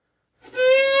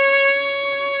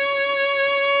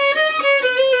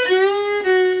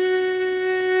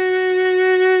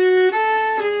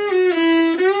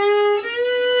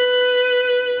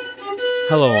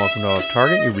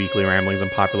Target, your weekly ramblings on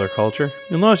popular culture.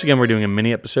 You'll notice again we're doing a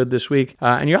mini episode this week,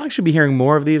 and you'll actually be hearing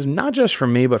more of these, not just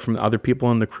from me, but from other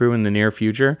people in the crew in the near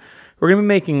future. We're going to be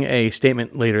making a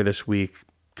statement later this week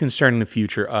concerning the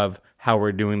future of how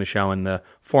we're doing the show and the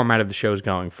format of the shows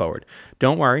going forward.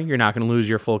 Don't worry, you're not going to lose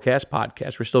your full cast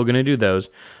podcast. We're still going to do those,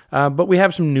 but we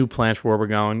have some new plans for where we're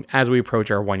going as we approach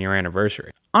our 1-year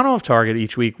anniversary. On Off Target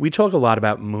each week, we talk a lot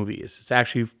about movies. It's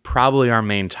actually probably our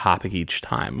main topic each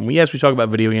time. Yes, we talk about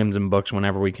video games and books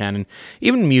whenever we can, and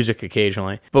even music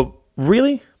occasionally, but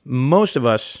really, most of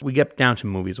us, we get down to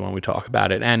movies when we talk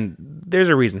about it, and there's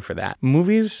a reason for that.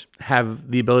 Movies have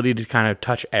the ability to kind of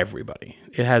touch everybody.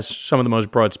 It has some of the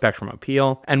most broad spectrum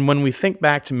appeal, and when we think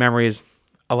back to memories,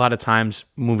 a lot of times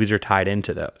movies are tied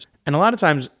into those. And a lot of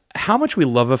times, how much we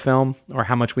love a film or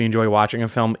how much we enjoy watching a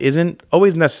film isn't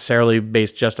always necessarily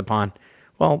based just upon,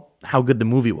 well, how good the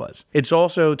movie was. It's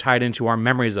also tied into our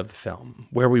memories of the film,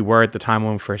 where we were at the time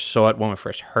when we first saw it, when we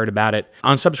first heard about it,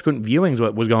 on subsequent viewings,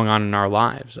 what was going on in our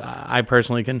lives. I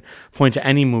personally can point to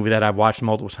any movie that I've watched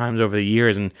multiple times over the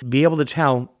years and be able to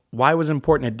tell why it was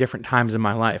important at different times in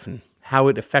my life and how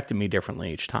it affected me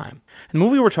differently each time. And the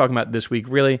movie we're talking about this week,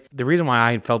 really, the reason why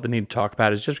I felt the need to talk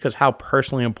about it is just because how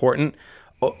personally important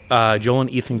Joel and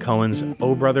Ethan Coen's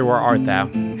 "Oh Brother, Where Art Thou"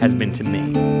 has been to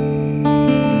me.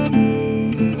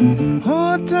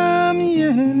 Hard time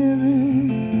yet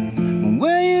and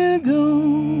where you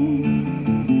go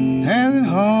has it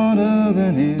harder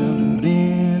than ever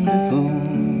been before.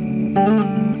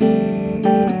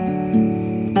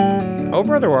 "Oh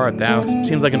Brother, Where Art Thou"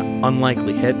 seems like an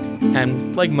unlikely hit,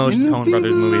 and like most Coen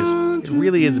Brothers movies, it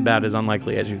really is about as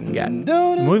unlikely as you can get.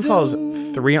 The movie follows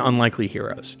 3 unlikely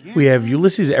heroes. We have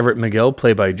Ulysses Everett McGill,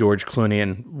 played by George Clooney,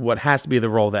 and what has to be the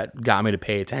role that got me to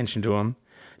pay attention to him.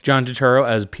 John Turturro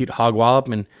as Pete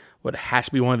Hogwallop, and what has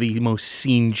to be one of the most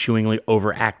scene-chewingly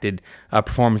overacted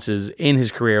performances in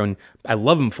his career, and I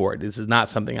love him for it. This is not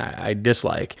something I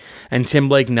dislike. And Tim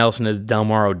Blake Nelson as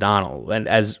Delmar O'Donnell, and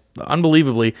as,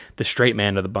 unbelievably, the straight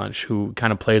man of the bunch, who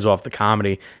kind of plays off the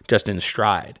comedy just in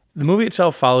stride. The movie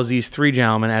itself follows these 3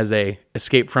 gentlemen as they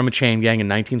escape from a chain gang in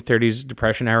 1930s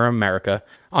Depression-era America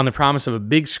on the promise of a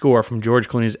big score from George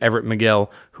Clooney's Everett McGill,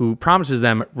 who promises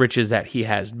them riches that he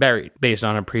has buried, based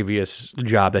on a previous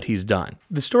job that he's done.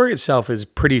 The story itself is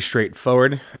pretty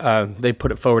straightforward. They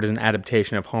put it forward as an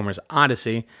adaptation of Homer's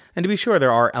Odyssey, and to be sure,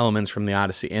 there are elements from the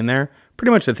Odyssey in there,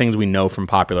 pretty much the things we know from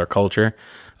popular culture.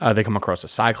 They come across a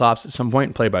Cyclops at some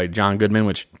point, played by John Goodman,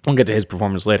 which we'll get to his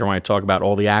performance later when I talk about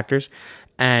all the actors.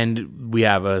 And we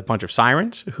have a bunch of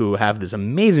sirens who have this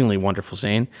amazingly wonderful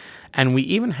scene. And we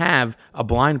even have a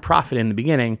blind prophet in the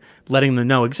beginning letting them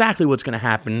know exactly what's going to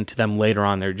happen to them later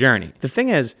on their journey. The thing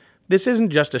is, this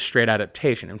isn't just a straight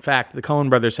adaptation. In fact, the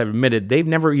Coen brothers have admitted they've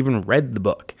never even read the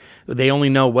book. They only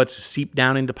know what's seeped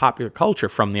down into popular culture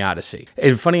from the Odyssey.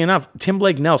 And funny enough, Tim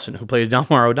Blake Nelson, who plays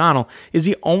Delmar O'Donnell, is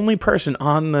the only person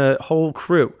on the whole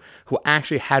crew who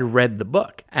actually had read the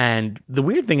book. And the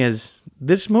weird thing is,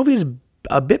 this movie is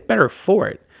a bit better for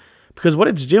it, because what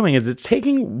it's doing is it's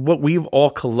taking what we've all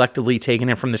collectively taken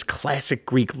in from this classic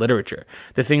Greek literature,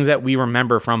 the things that we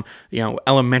remember from,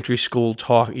 elementary school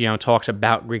talks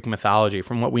about Greek mythology,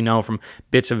 from what we know from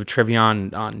bits of trivia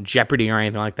on Jeopardy or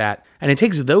anything like that, and it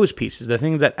takes those pieces, the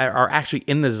things that are actually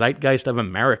in the zeitgeist of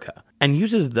America, and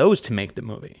uses those to make the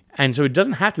movie. And so it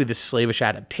doesn't have to be this slavish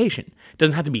adaptation. It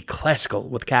doesn't have to be classical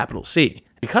with capital C.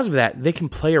 Because of that, they can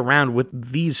play around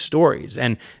with these stories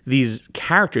and these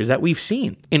characters that we've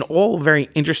seen in all very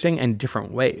interesting and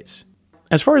different ways.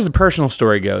 As far as the personal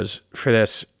story goes for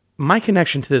this, my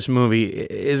connection to this movie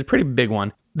is a pretty big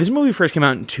one. This movie first came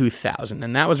out in 2000,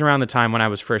 and that was around the time when I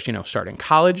was first, starting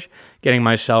college, getting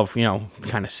myself,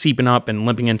 kind of seeping up and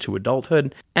limping into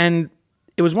adulthood. And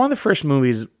it was one of the first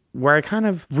movies where I kind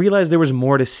of realized there was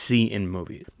more to see in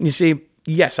movies. You see,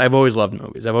 yes, I've always loved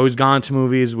movies. I've always gone to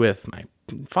movies with my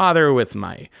father, with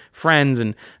my friends,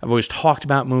 and I've always talked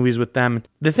about movies with them.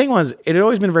 The thing was, it had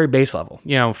always been very base level.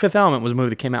 Fifth Element was a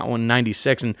movie that came out in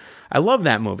 96, and I loved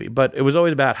that movie, but it was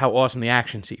always about how awesome the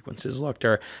action sequences looked,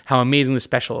 or how amazing the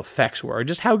special effects were, or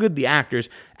just how good the actors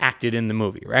acted in the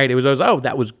movie, right? It was always, oh,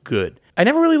 that was good. I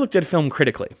never really looked at a film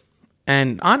critically,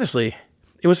 and honestly,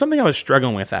 it was something I was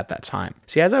struggling with at that time.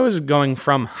 See, as I was going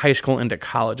from high school into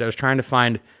college, I was trying to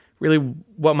find really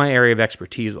what my area of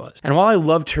expertise was. And while I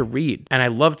loved to read and I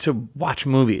loved to watch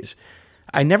movies,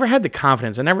 I never had the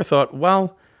confidence. I never thought,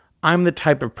 well, I'm the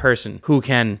type of person who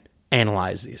can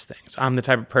analyze these things. I'm the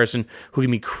type of person who can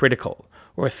be critical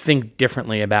or think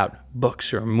differently about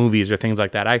books or movies or things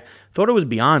like that. I thought it was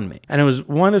beyond me. And it was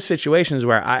one of those situations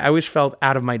where I always felt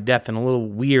out of my depth and a little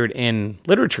weird in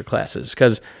literature classes,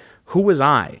 because who was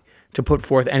I to put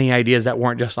forth any ideas that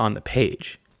weren't just on the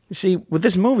page. You see, with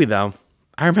this movie, though,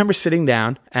 I remember sitting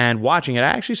down and watching it. I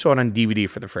actually saw it on DVD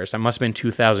for the first time. Must have been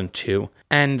 2002.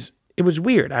 And it was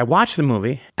weird. I watched the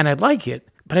movie, and I like it,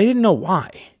 but I didn't know why.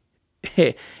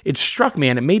 It struck me,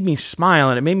 and it made me smile,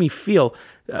 and it made me feel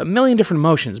a million different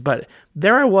emotions. But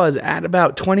there I was at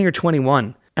about 20 or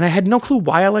 21, and I had no clue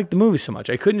why I liked the movie so much.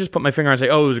 I couldn't just put my finger on and say,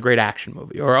 oh, it was a great action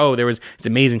movie, or oh, it's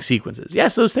amazing sequences.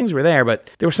 Yes, those things were there, but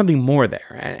there was something more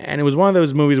there. And it was one of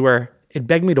those movies where it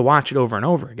begged me to watch it over and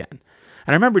over again.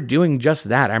 And I remember doing just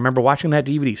that. I remember watching that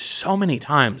DVD so many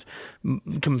times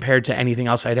compared to anything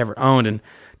else I'd ever owned, and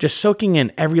just soaking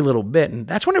in every little bit. And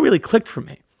that's when it really clicked for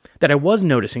me, that I was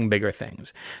noticing bigger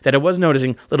things, that I was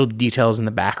noticing little details in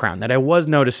the background, that I was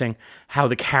noticing how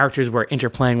the characters were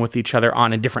interplaying with each other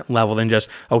on a different level than just,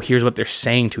 oh, here's what they're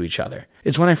saying to each other.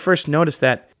 It's when I first noticed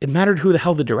that it mattered who the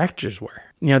hell the directors were.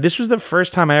 This was the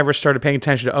first time I ever started paying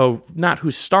attention to, not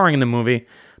who's starring in the movie,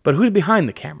 but who's behind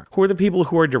the camera? Who are the people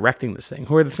who are directing this thing?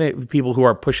 Who are the people who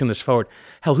are pushing this forward?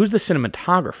 Hell, who's the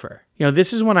cinematographer?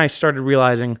 This is when I started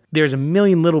realizing there's a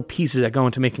million little pieces that go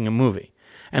into making a movie.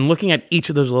 And looking at each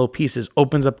of those little pieces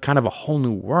opens up kind of a whole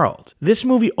new world. This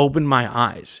movie opened my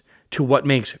eyes to what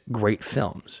makes great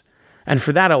films. And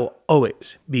for that, I'll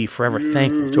always be forever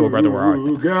thankful to A Brother Where Art Thou.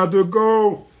 You got to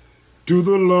go to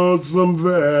the Lonesome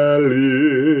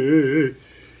Valley.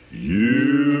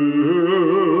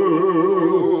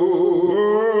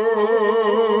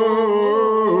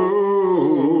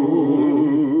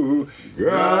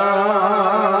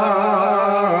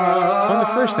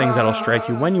 First things that'll strike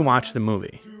you when you watch the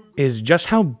movie is just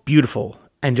how beautiful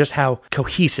and just how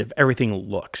cohesive everything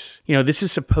looks. This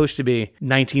is supposed to be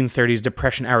 1930s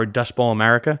Depression-era Dust Bowl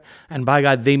America, and by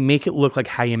God, they make it look like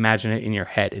how you imagine it in your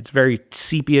head. It's very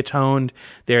sepia-toned.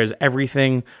 There's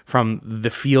everything from the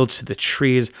fields to the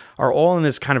trees are all in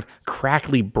this kind of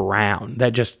crackly brown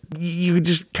that you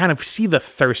just kind of see the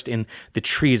thirst in the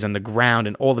trees and the ground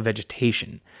and all the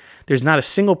vegetation. There's not a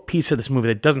single piece of this movie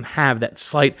that doesn't have that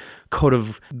slight coat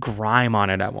of grime on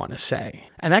it, I want to say.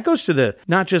 And that goes to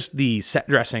not just the set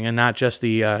dressing and not just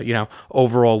the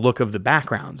overall look of the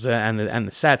backgrounds and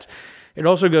the sets. It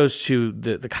also goes to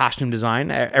the costume design.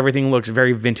 Everything looks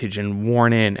very vintage and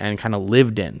worn in and kind of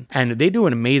lived in. And they do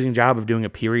an amazing job of doing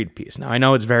a period piece. Now, I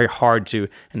know it's very hard to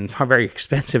and very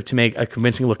expensive to make a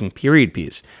convincing looking period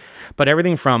piece. But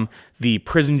everything from the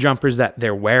prison jumpers that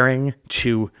they're wearing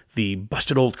to the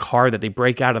busted old car that they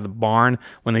break out of the barn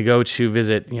when they go to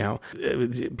visit,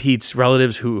 Pete's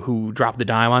relatives who drop the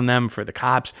dime on them for the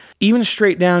cops, even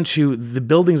straight down to the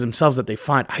buildings themselves that they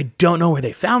find. I don't know where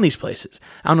they found these places.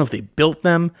 I don't know if they built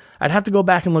them. I'd have to go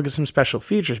back and look at some special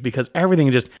features because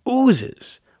everything just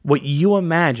oozes what you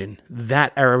imagine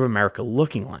that era of America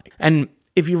looking like. And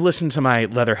if you've listened to my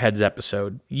Leatherheads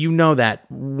episode, you know that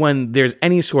when there's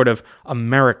any sort of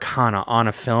Americana on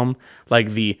a film,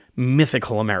 like the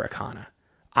mythical Americana,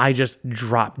 I just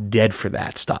drop dead for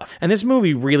that stuff. And this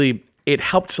movie really, it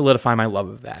helped solidify my love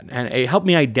of that. And it helped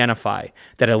me identify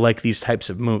that I like these types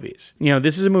of movies.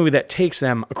 This is a movie that takes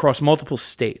them across multiple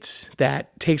states,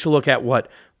 that takes a look at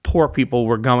what poor people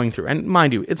were going through. And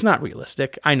mind you, it's not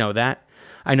realistic. I know that.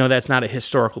 I know that's not a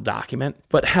historical document,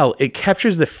 but hell, it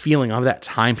captures the feeling of that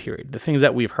time period, the things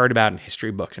that we've heard about in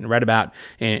history books and read about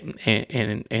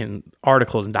in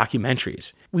articles and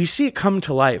documentaries. We see it come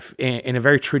to life in a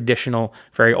very traditional,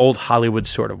 very old Hollywood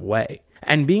sort of way.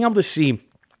 And being able to see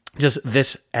just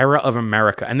this era of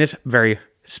America and this very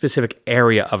specific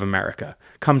area of America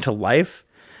come to life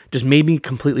just made me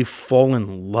completely fall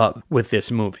in love with this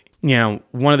movie.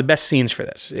 One of the best scenes for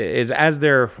this is as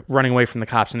they're running away from the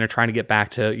cops and they're trying to get back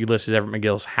to Ulysses Everett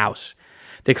McGill's house.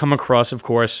 They come across, of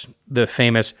course, the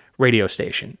famous radio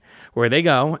station where they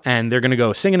go and they're going to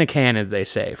go sing in a can, as they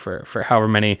say, for however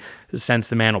many cents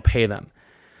the man will pay them.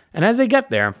 And as they get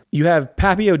there, you have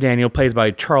Pappy O'Daniel, played by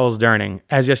Charles Durning,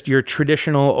 as just your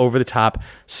traditional, over-the-top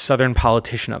Southern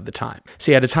politician of the time.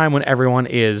 See, at a time when everyone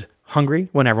is hungry,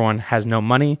 when everyone has no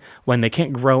money, when they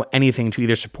can't grow anything to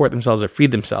either support themselves or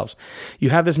feed themselves, you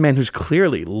have this man who's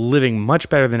clearly living much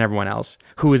better than everyone else,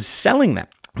 who is selling them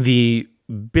the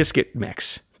biscuit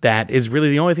mix that is really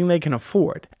the only thing they can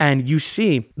afford. And you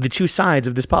see the two sides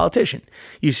of this politician.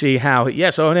 You see how,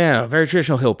 very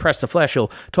traditional, he'll press the flesh,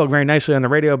 he'll talk very nicely on the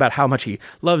radio about how much he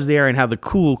loves the air and how the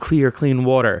cool, clear, clean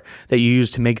water that you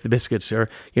use to make the biscuits are,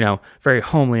 very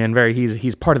homely and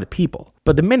he's part of the people.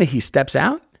 But the minute he steps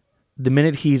out, the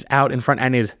minute he's out in front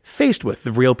and is faced with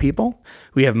the real people,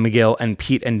 we have McGill and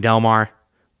Pete and Delmar,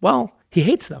 well, he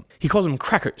hates them. He calls them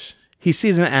crackers. He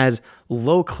sees them as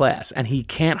low class, and he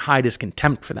can't hide his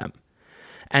contempt for them.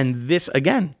 And this,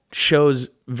 again, shows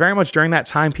very much during that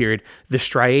time period the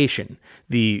striation,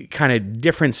 the kind of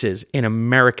differences in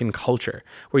American culture,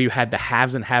 where you had the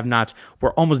haves and have-nots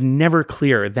were almost never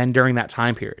clearer than during that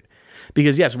time period.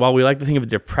 Because yes, while we like to think of the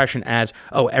Depression as,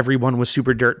 oh, everyone was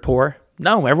super dirt poor,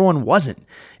 no, everyone wasn't.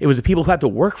 It was the people who had to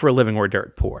work for a living were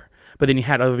dirt poor. But then you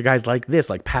had other guys like this,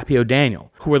 like Pappy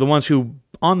O'Daniel, who were the ones who,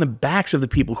 on the backs of the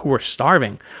people who were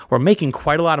starving, were making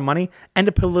quite a lot of money and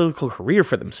a political career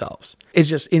for themselves. It's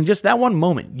just, in just that one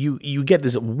moment, you get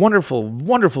this wonderful,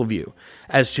 wonderful view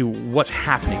as to what's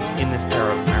happening in this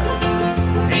era of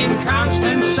America. In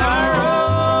constant sorrow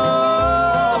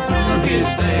through his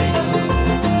day,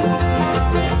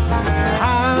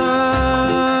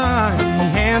 I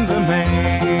am the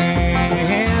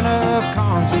man of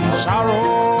constant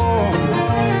sorrow.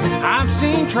 I've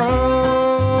seen trouble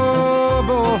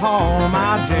all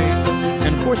my day.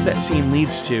 And of course that scene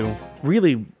leads to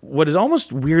really what is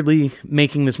almost weirdly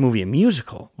making this movie a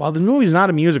musical. While the movie's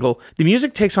not a musical, the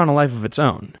music takes on a life of its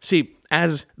own. See,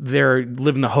 as they're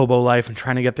living the hobo life and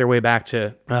trying to get their way back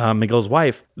to Miguel's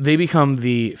wife, they become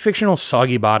the fictional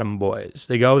Soggy Bottom Boys.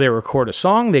 They go, they record a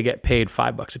song, they get paid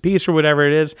 $5 a piece or whatever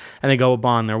it is, and they go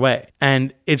on their way.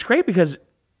 And it's great because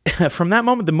from that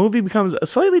moment, the movie becomes a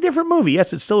slightly different movie.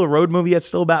 Yes, it's still a road movie. It's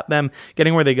still about them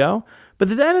getting where they go. But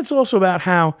then it's also about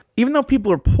how, even though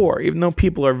people are poor, even though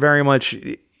people are very much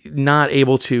not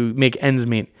able to make ends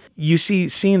meet, you see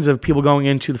scenes of people going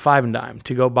into the Five and Dime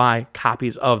to go buy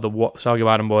copies of the Soggy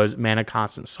Bottom Boys' Man of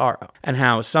Constant Sorrow. And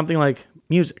how something like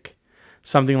music,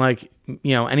 something like,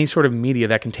 any sort of media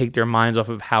that can take their minds off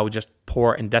of how just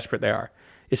poor and desperate they are,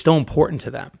 is still important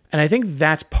to them. And I think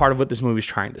that's part of what this movie is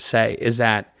trying to say, is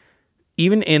that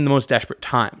even in the most desperate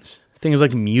times, things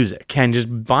like music can just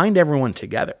bind everyone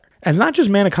together. And it's not just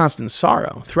Man of Constant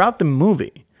Sorrow. Throughout the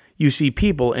movie, you see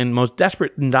people in most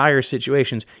desperate and dire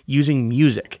situations using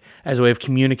music as a way of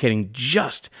communicating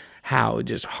just how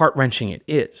just heart-wrenching it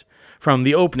is. From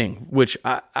the opening, which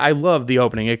I love the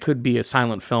opening. It could be a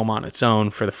silent film on its own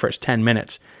for the first 10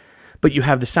 minutes. But you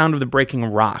have the sound of the breaking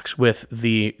rocks with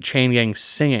the chain gang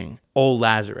singing "Oh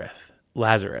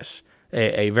Lazarus,"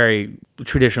 a very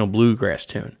traditional bluegrass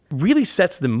tune. Really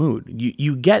sets the mood.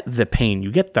 You get the pain,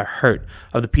 you get the hurt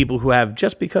of the people who have,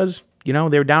 just because,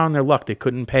 they're down on their luck, they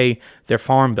couldn't pay their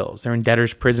farm bills, they're in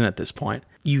debtor's prison at this point.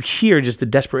 You hear just the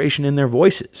desperation in their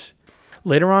voices.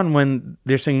 Later on, when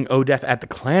they're singing "Oh Death" at the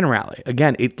Klan rally,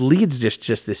 again, it leads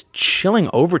just this chilling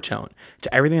overtone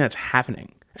to everything that's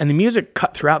happening. And the music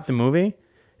cut throughout the movie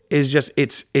is just,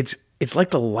 it's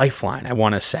like the lifeline, I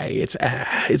want to say. It's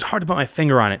hard to put my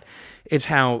finger on it. It's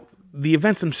how the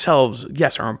events themselves,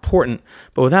 yes, are important,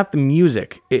 but without the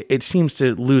music, it seems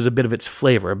to lose a bit of its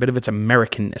flavor, a bit of its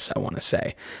Americanness, I want to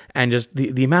say. And just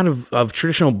the amount of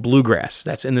traditional bluegrass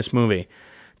that's in this movie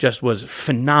just was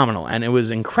phenomenal, and it was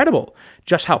incredible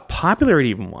just how popular it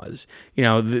even was.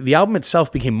 The album itself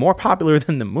became more popular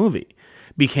than the movie.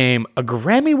 Became a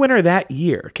Grammy winner that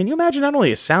year. Can you imagine not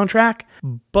only a soundtrack,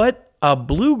 but a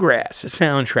bluegrass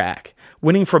soundtrack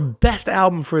winning for Best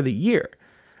Album for the year?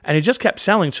 And it just kept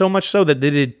selling, so much so that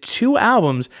they did 2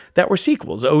 albums that were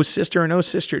sequels, Oh Sister and Oh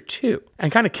Sister 2,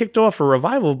 and kind of kicked off a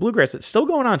revival of bluegrass that's still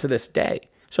going on to this day.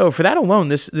 So for that alone,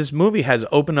 this movie has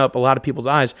opened up a lot of people's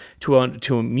eyes to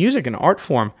a music and art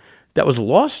form that was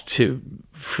lost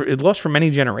for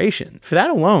many generations. For that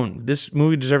alone, this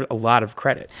movie deserves a lot of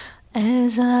credit.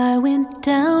 As I went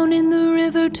down in the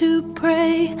river to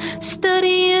pray,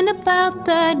 studying about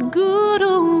that good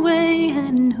old way,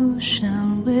 and who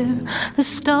shall wear the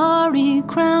starry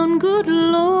crown? Good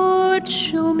Lord,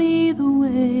 show me the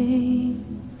way.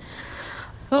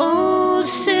 Oh,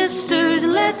 sisters,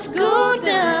 let's go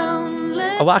down.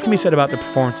 A lot can be said about the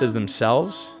performances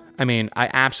themselves. I mean, I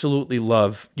absolutely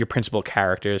love your principal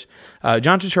characters.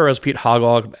 John Turturro's Pete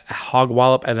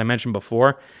Hogwallop, as I mentioned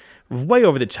before, way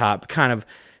over the top, kind of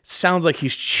sounds like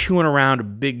he's chewing around a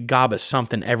big gob of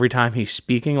something every time he's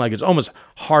speaking. Like it's almost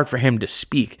hard for him to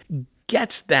speak.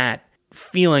 Gets that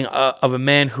feeling of a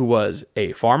man who was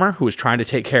a farmer, who was trying to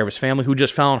take care of his family, who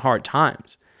just fell in hard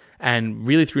times, and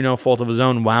really through no fault of his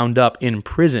own wound up in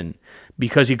prison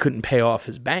because he couldn't pay off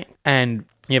his bank. And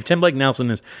you have Tim Blake Nelson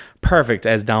is perfect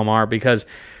as Delmar, because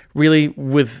really,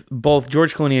 with both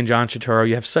George Clooney and John Turturro,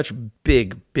 you have such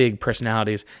big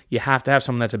personalities. You have to have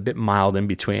someone that's a bit mild in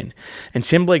between. And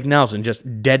Tim Blake Nelson just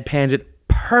deadpans it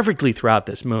perfectly throughout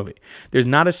this movie. There's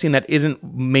not a scene that isn't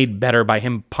made better by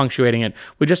him punctuating it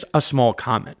with just a small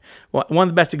comment. Well, one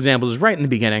of the best examples is right in the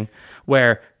beginning,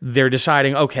 where they're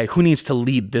deciding, okay, who needs to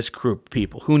lead this group of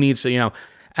people? Who needs to,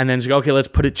 And then it's like, okay, let's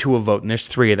put it to a vote. And there's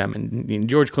 3 of them. And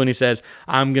George Clooney says,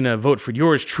 I'm going to vote for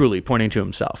yours truly, pointing to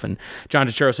himself. And John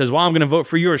Turturro says, well, I'm going to vote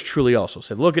for yours truly also.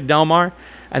 Said, look at Delmar.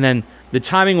 And then the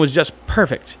timing was just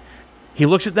perfect. He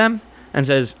looks at them and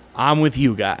says, I'm with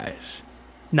you guys.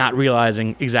 Not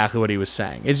realizing exactly what he was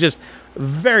saying. It's just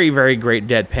very, very great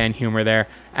deadpan humor there.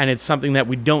 And it's something that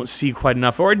we don't see quite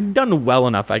enough, or done well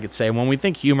enough, I could say. When we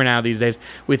think humor now these days,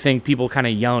 we think people kind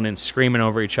of yelling and screaming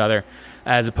over each other,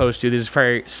 as opposed to this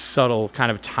very subtle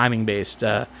kind of timing-based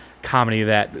comedy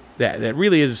that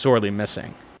really is sorely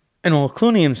missing. And well,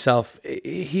 Clooney himself,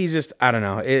 he just, I don't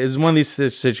know, it was one of these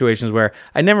situations where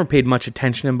I never paid much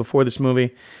attention to him before this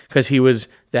movie, because he was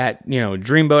that,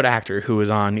 dreamboat actor who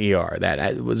was on ER.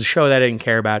 That was a show that I didn't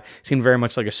care about. Seemed very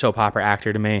much like a soap opera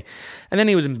actor to me. And then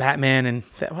he was in Batman, and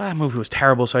that movie was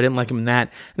terrible, so I didn't like him in that.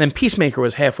 And then Peacemaker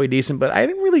was halfway decent, but I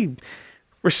didn't really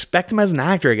respect him as an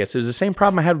actor, I guess. It was the same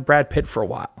problem I had with Brad Pitt for a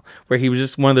while, where he was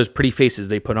just one of those pretty faces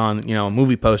they put on, a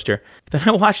movie poster. But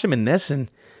then I watched him in this, and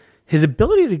his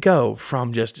ability to go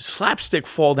from just slapstick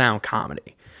fall-down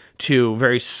comedy to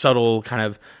very subtle kind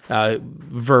of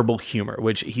verbal humor,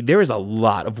 which there is a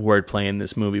lot of wordplay in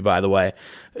this movie, by the way.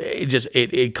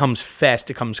 It comes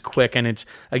fast, it comes quick, and it's,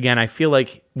 again, I feel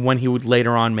like when he would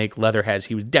later on make Leatherheads,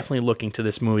 he was definitely looking to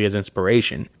this movie as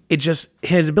inspiration. It just,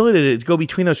 his ability to go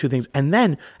between those two things, and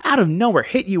then out of nowhere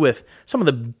hit you with some of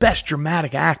the best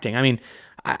dramatic acting. I mean,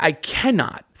 I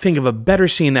cannot think of a better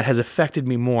scene that has affected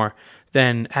me more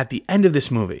than at the end of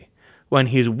this movie, when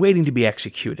he's waiting to be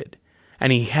executed,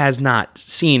 and he has not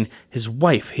seen his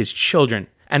wife, his children,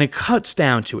 and it cuts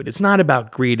down to it. It's not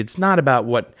about greed. It's not about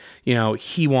what,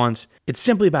 he wants. It's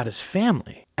simply about his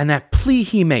family. And that plea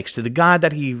he makes to the God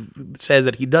that he says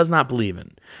that he does not believe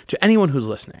in, to anyone who's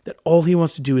listening, that all he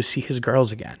wants to do is see his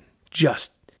girls again.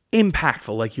 Just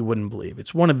impactful like you wouldn't believe.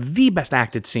 It's one of the best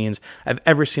acted scenes I've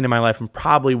ever seen in my life, and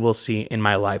probably will see in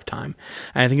my lifetime.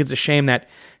 And I think it's a shame that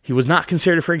he was not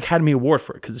considered for an Academy Award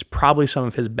for it, because it's probably some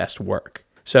of his best work.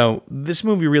 So this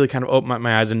movie really kind of opened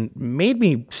my eyes and made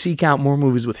me seek out more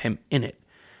movies with him in it.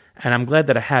 And I'm glad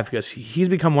that I have, because he's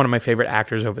become one of my favorite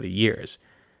actors over the years.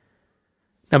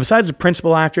 Now, besides the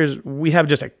principal actors, we have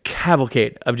just a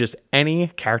cavalcade of just any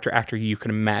character actor you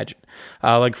can imagine.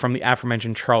 Like from the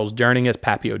aforementioned Charles Durning as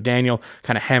Pappy O'Daniel,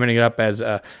 kind of hamming it up as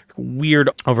a weird,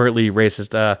 overtly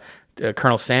racist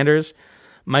Colonel Sanders.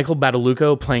 Michael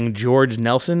Badalucco playing George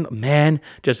Nelson. Man,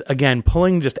 just, again,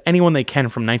 pulling just anyone they can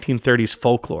from 1930s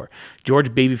folklore. George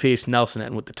Babyface Nelson,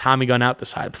 and with the Tommy gun out the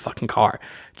side of the fucking car.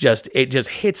 It just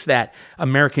hits that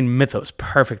American mythos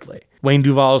perfectly. Wayne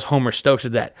Duvall's Homer Stokes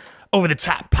is that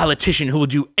over-the-top politician who will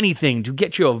do anything to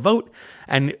get you a vote.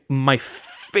 And my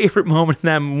favorite moment in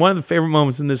that, one of the favorite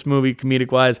moments in this movie,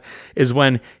 comedic-wise, is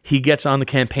when he gets on the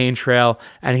campaign trail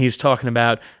and he's talking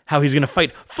about how he's going to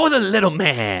fight for the little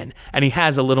man. And he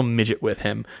has a little midget with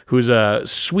him who's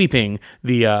sweeping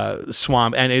the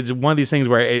swamp. And it's one of these things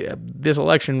where this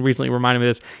election recently reminded me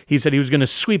of this. He said he was going to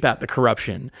sweep out the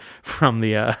corruption from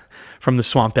the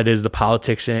swamp that is the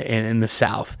politics in the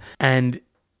South. And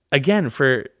again,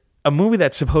 for a movie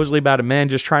that's supposedly about a man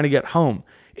just trying to get home,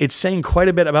 it's saying quite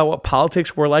a bit about what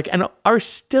politics were like and are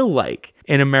still like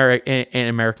in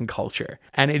American culture.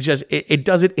 And it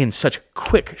does it in such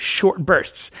quick, short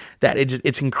bursts that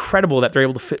it's incredible that they're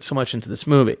able to fit so much into this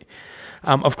movie.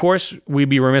 Of course, we'd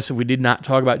be remiss if we did not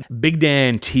talk about Big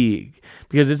Dan Teague,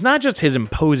 because it's not just his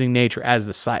imposing nature as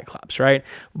the Cyclops, right?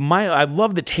 I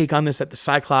love the take on this, that the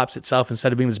Cyclops itself,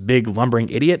 instead of being this big lumbering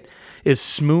idiot, is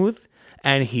smooth,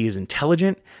 and he is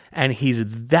intelligent, and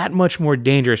he's that much more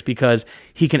dangerous because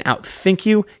he can outthink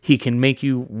you, he can make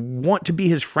you want to be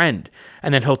his friend,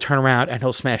 and then he'll turn around and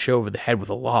he'll smash you over the head with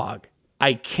a log.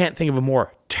 I can't think of a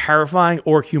more terrifying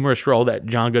or humorous role that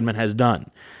John Goodman has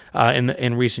done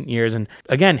in recent years. And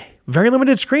again, very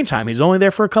limited screen time. He's only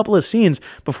there for a couple of scenes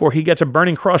before he gets a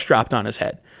burning cross dropped on his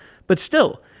head. But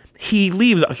still, he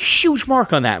leaves a huge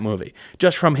mark on that movie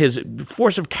just from his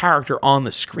force of character on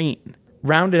the screen.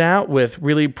 Rounded out with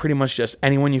really pretty much just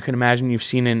anyone you can imagine you've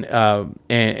seen in a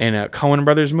Coen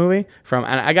Brothers movie. And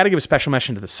I got to give a special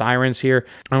mention to the Sirens here.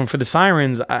 For the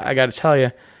Sirens, I got to tell you,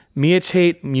 Mia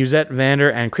Tate, Musette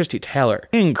Vander, and Christy Taylor,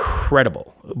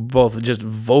 incredible, both just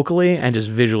vocally and just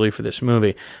visually for this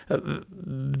movie.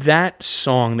 That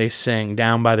song they sing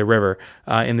Down by the River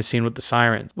in the scene with the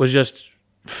Sirens was just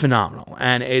phenomenal,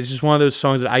 and it's just one of those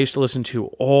songs that I used to listen to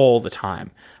all the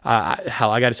time.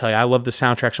 I got to tell you, I love the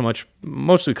soundtrack so much,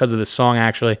 mostly because of this song,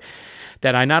 actually,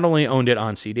 that I not only owned it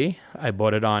on CD, I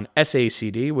bought it on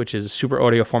SACD, which is a super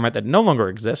audio format that no longer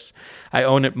exists. I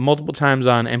own it multiple times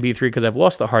on MP3 because I've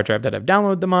lost the hard drive that I've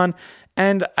downloaded them on,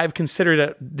 and I've considered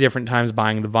at different times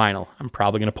buying the vinyl. I'm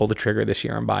probably going to pull the trigger this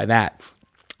year and buy that.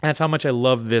 That's how much I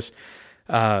love this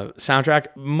soundtrack,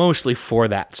 mostly for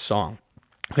that song,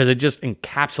 because it just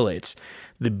encapsulates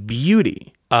the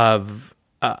beauty of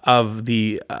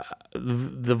the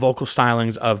vocal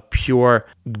stylings of pure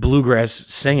bluegrass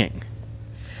singing.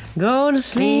 Go to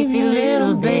sleep, you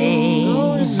little babe.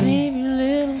 Go to sleep, you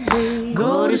little babe.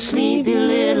 Go to sleep, you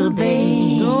little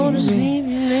babe. Go to sleep,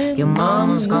 you little. Your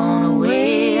mama's gone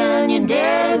away and your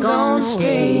dad's gonna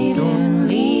stay. Don't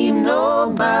leave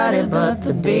nobody but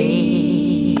the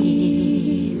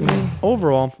babe.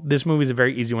 Overall, this movie is a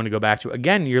very easy one to go back to.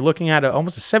 Again, you're looking at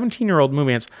almost a 17-year-old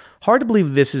movie, and it's hard to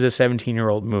believe this is a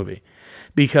 17-year-old movie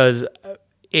because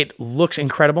it looks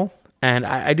incredible. And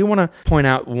I do want to point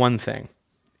out one thing.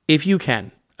 If you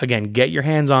can, again, get your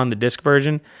hands on the disc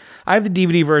version. I have the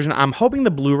DVD version. I'm hoping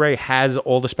the Blu-ray has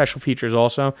all the special features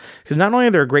also, because not only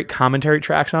are there great commentary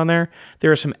tracks on there,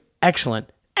 there are some excellent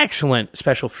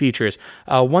special features.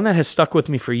 One that has stuck with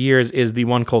me for years is the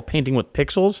one called Painting with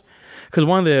Pixels, because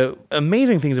one of the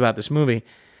amazing things about this movie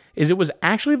is it was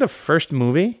actually the first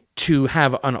movie to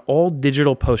have an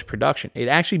all-digital post-production. It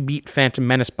actually beat Phantom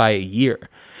Menace by a year,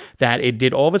 that it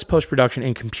did all of its post-production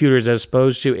in computers as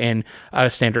opposed to in a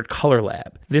standard color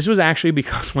lab. This was actually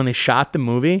because when they shot the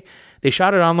movie, they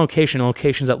shot it on location in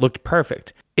locations that looked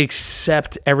perfect,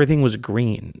 except everything was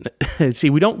green. See,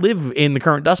 we don't live in the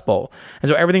current Dust Bowl, and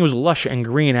so everything was lush and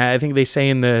green. I think they say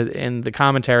in the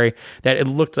commentary that it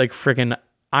looked like freaking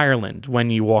Ireland when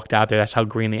you walked out there. That's how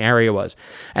green the area was.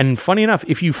 And funny enough,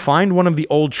 if you find one of the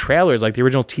old trailers, like the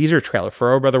original teaser trailer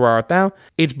for Oh Brother Where Art Thou,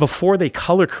 it's before they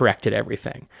color corrected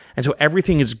everything. And so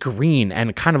everything is green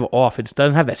and kind of off. It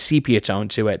doesn't have that sepia tone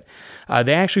to it.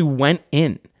 They actually went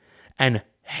in and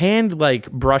hand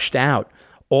brushed out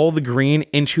all the green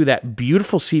into that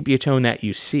beautiful sepia tone that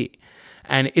you see.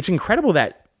 And it's incredible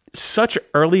that such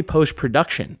early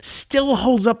post-production still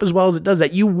holds up as well as it does,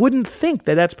 that you wouldn't think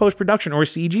that that's post-production or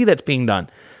CG that's being done,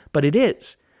 but it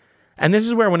is. And this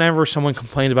is where whenever someone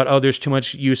complains about, oh, there's too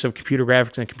much use of computer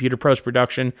graphics and computer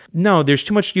post-production, no, there's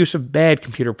too much use of bad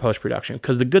computer post-production,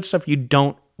 because the good stuff, you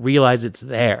don't realize it's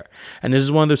there. And this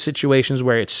is one of those situations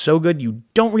where it's so good you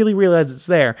don't really realize it's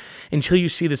there until you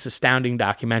see this astounding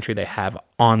documentary they have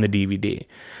on the DVD.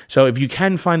 So if you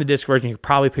can find the disc version, you can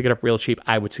probably pick it up real cheap.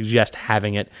 I would suggest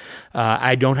having it.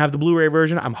 I don't have the Blu-ray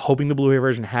version. I'm hoping the Blu-ray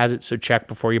version has it, so check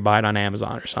before you buy it on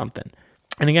Amazon or something.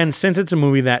 And again, since it's a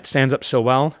movie that stands up so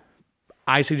well,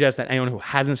 I suggest that anyone who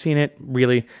hasn't seen it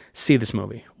really see this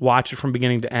movie. Watch it from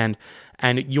beginning to end,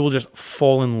 and you'll just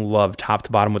fall in love top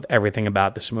to bottom with everything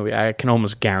about this movie. I can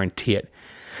almost guarantee it.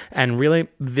 And really,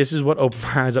 this is what opened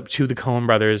my eyes up to the Coen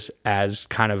brothers as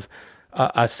kind of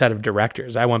a set of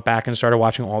directors. I went back and started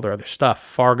watching all their other stuff.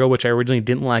 Fargo, which I originally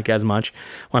didn't like as much,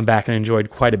 went back and enjoyed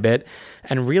quite a bit.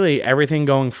 And really, everything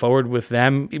going forward with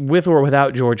them, with or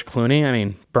without George Clooney. I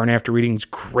mean, Burn After Reading's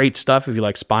great stuff if you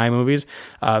like spy movies.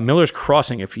 Miller's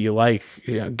Crossing, if you like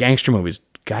gangster movies.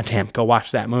 Goddamn, go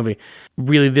watch that movie.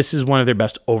 Really, this is one of their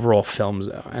best overall films,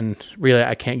 though. And really,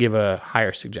 I can't give a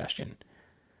higher suggestion.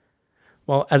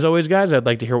 Well, as always, guys, I'd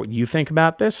like to hear what you think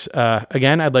about this.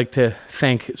 Again, I'd like to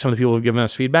thank some of the people who've given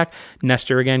us feedback.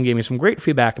 Nestor, again, gave me some great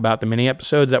feedback about the mini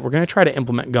episodes that we're going to try to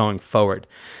implement going forward.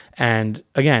 And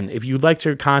again, if you'd like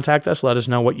to contact us, let us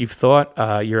know what you've thought,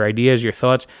 your ideas, your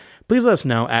thoughts. Please let us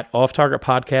know at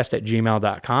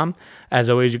offtargetpodcast@gmail.com. As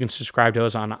always, you can subscribe to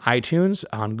us on iTunes,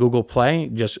 on Google Play.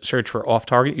 Just search for Off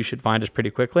Target. You should find us pretty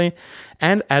quickly.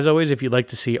 And as always, if you'd like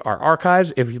to see our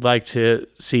archives, if you'd like to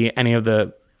see any of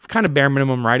the kind of bare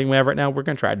minimum writing we have right now, we're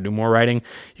going to try to do more writing.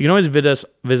 You can always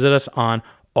visit us on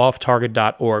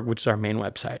offtarget.org, which is our main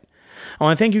website. I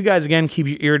want to thank you guys again. Keep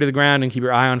your ear to the ground and keep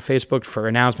your eye on Facebook for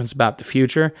announcements about the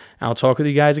future. I'll talk with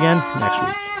you guys again next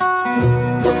week.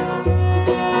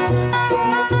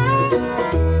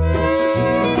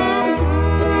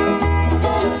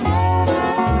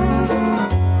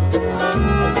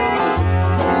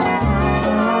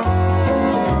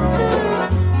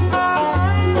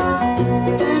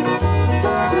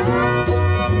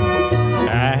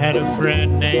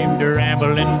 Friend named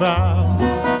Rambling Bob.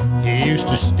 He used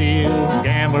to steal,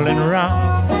 gamble, and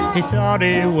rob. He thought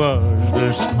he was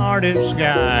the smartest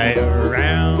guy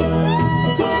around.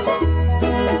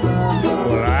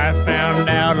 Well, I found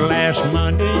out last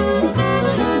Monday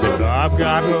that Bob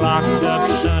got locked up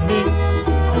Sunday.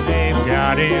 They've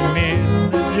got him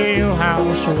in the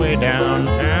jailhouse way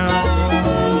downtown.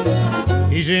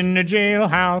 He's in the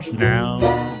jailhouse now.